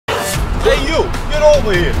Hey, you, get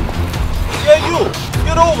over here. Yeah, you,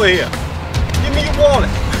 get over here. Give me your wallet.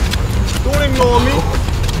 Don't ignore me.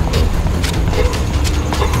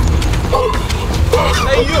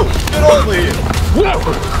 Hey, you, get over here.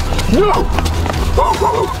 No!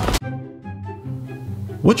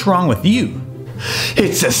 What's wrong with you?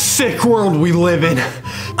 It's a sick world we live in.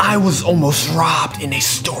 I was almost robbed in a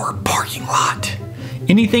store parking lot.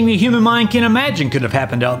 Anything the human mind can imagine could have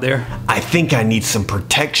happened out there. I think I need some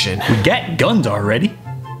protection. We got guns already.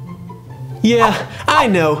 Yeah, I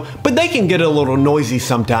know, but they can get a little noisy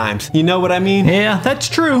sometimes. You know what I mean? Yeah, that's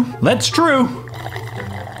true. That's true.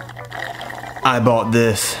 I bought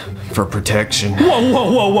this for protection. Whoa,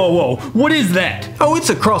 whoa, whoa, whoa, whoa. What is that? Oh, it's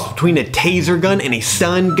a cross between a taser gun and a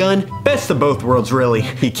stun gun. Best of both worlds, really.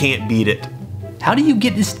 You can't beat it. How do you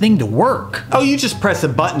get this thing to work? Oh, you just press the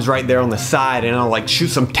buttons right there on the side and I'll like shoot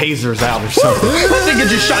some tasers out or something. I think I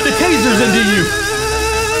just shot the tasers into you.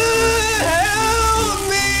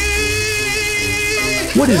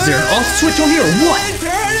 What is there, an off switch on here or what?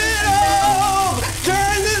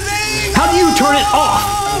 How do you turn it off?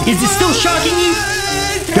 Is it still shocking you?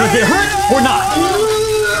 Does it hurt or not?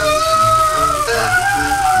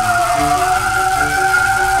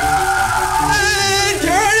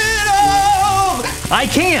 I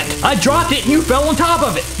can't. I dropped it and you fell on top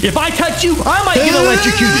of it. If I touch you, I might get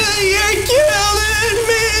electrocuted. You're killing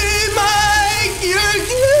me, Mike. You're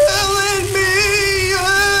killing me.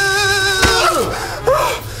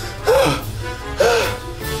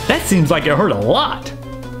 That seems like it hurt a lot.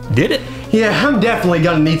 Did it? Yeah, I'm definitely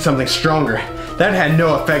gonna need something stronger. That had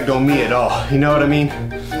no effect on me at all. You know what I mean?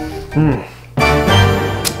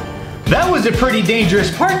 That was a pretty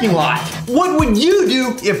dangerous parking lot. What would you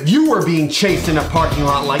do if you were being chased in a parking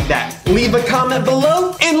lot like that? Leave a comment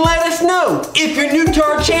below and let us know. If you're new to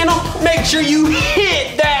our channel, make sure you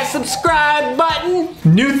hit that subscribe button.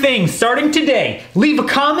 New thing starting today. Leave a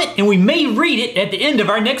comment and we may read it at the end of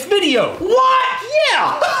our next video. What?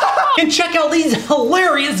 Yeah! And check out these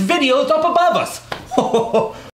hilarious videos up above us.